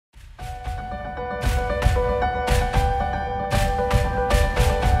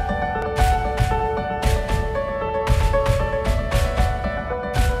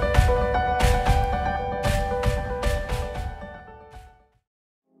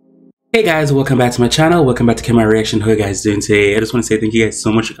Hey guys, welcome back to my channel. Welcome back to Kemari Reaction. How are you guys doing today? I just want to say thank you guys so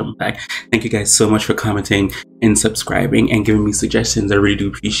much for coming back. Thank you guys so much for commenting and subscribing and giving me suggestions. I really do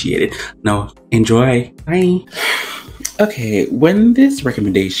appreciate it. Now, enjoy. Bye. Okay, when this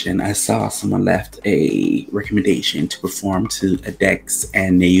recommendation, I saw someone left a recommendation to perform to Adexe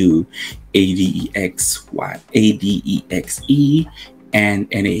and Nau, Adexe and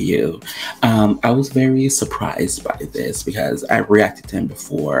Nau. I was very surprised by this because I reacted to him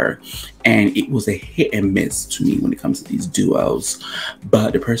before and it was a hit and miss to me when it comes to these duos.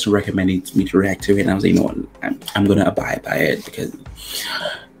 But the person recommended me to react to it and I was like, you know what, I'm gonna abide by it because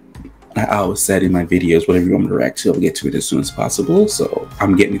I always said in my videos, whatever you want me to react to, I'll get to it as soon as possible. So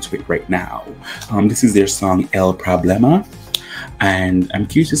I'm getting to it right now. This is their song El Problema, and I'm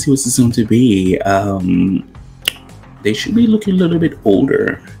curious to see what's this going to be. They should be looking a little bit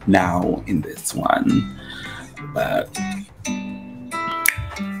older now in this one, but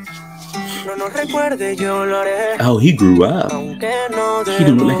oh, he grew up. He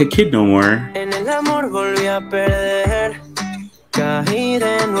don't look like a kid no more. And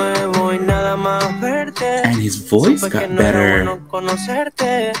his voice got better.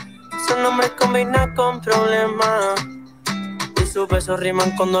 Sus besos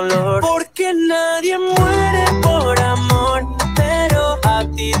riman con dolor. Porque nadie muere por amor, pero a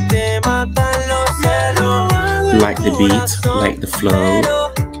ti te matan los celos. Like the beat, like the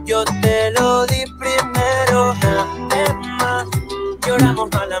flow. Yo te lo di primero. Es más, lloramos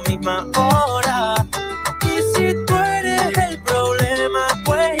a la misma hora. Y si tú eres el problema,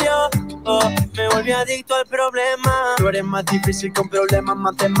 pues yo me volví adicto al problema. Tú eres más difícil con problemas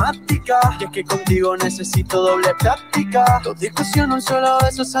matemáticas. Y es que contigo necesito doble práctica. Tu discusión, un solo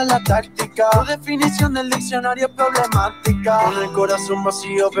beso, esa es la táctica. Tu definición del diccionario es problemática. Con el corazón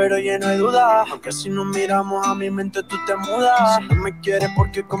vacío pero lleno de dudas. Aunque si nos miramos a mi mente tú te mudas. Si no me quieres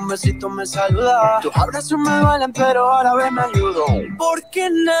porque con besitos me saludas. Tus abrazos me duelen pero ahora ven me ayudo. Porque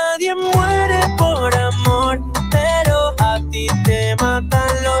nadie muere por amor, pero a ti te matan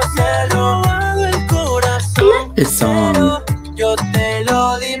los celos. El corazón, this song. Yo te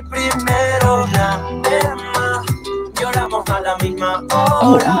lo di primero. Lloramos a la misma hora.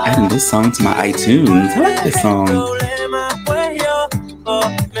 Oh, I'm adding this song to my iTunes. I like this song.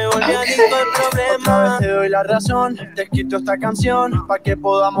 Otra vez te doy la razón, te he escrito esta canción para que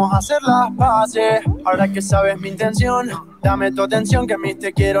podamos hacer las paces. Ahora que sabes mi intención, dame tu atención que mis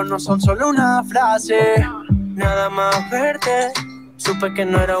te quiero no son solo una frase. Nada más verte, supe que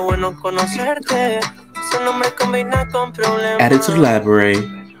no era bueno conocerte. Su nombre combina con problemas. Add it to the library.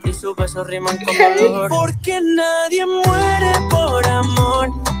 Y sus besos riman con dolor. Porque nadie muere por amor,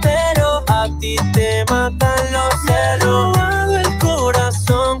 pero a ti te matan los celos. El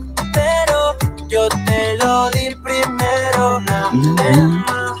corazón, pero yo te lo di primero.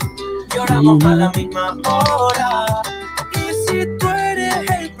 Lloramos a la misma hora. Y si tú eres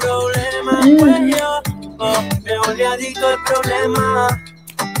el problema, pues yo me volví adicto al problema.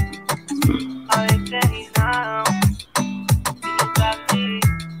 Adexe y Nau.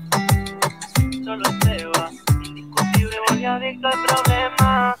 Solo se va, indiscutible, volví adicto al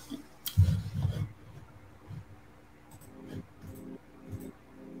problema.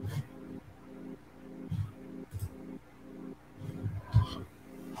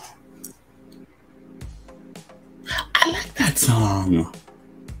 I like that song.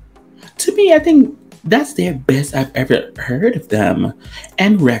 To me, I think that's their best I've ever heard of them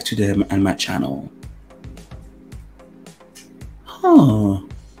and react to them on my channel. Oh.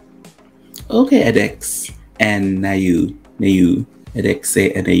 Okay, Adexe and Nau,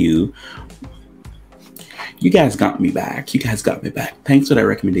 Adexe and Nau. You guys got me back. You guys got me back. Thanks for that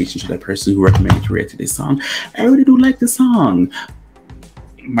recommendation to that person who recommended to react to this song. I really do like the song.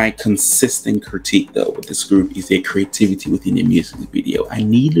 My consistent critique though with this group is their creativity within the music video. I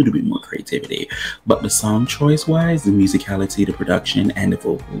need a little bit more creativity, but the song choice wise, the musicality, the production and the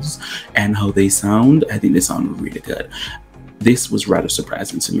vocals and how they sound, I think they sound really good. This was rather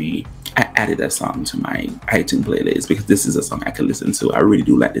surprising to me. I added that song to my iTunes playlist because this is a song I can listen to. I really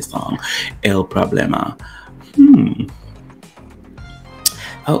do like this song, El Problema.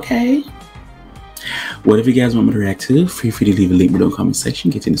 Okay. Whatever you guys want me to react to, feel free to leave a link below in the comment section.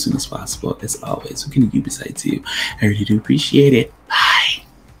 Get in as soon as possible. As always, what can you do besides you? I really do appreciate it. Bye.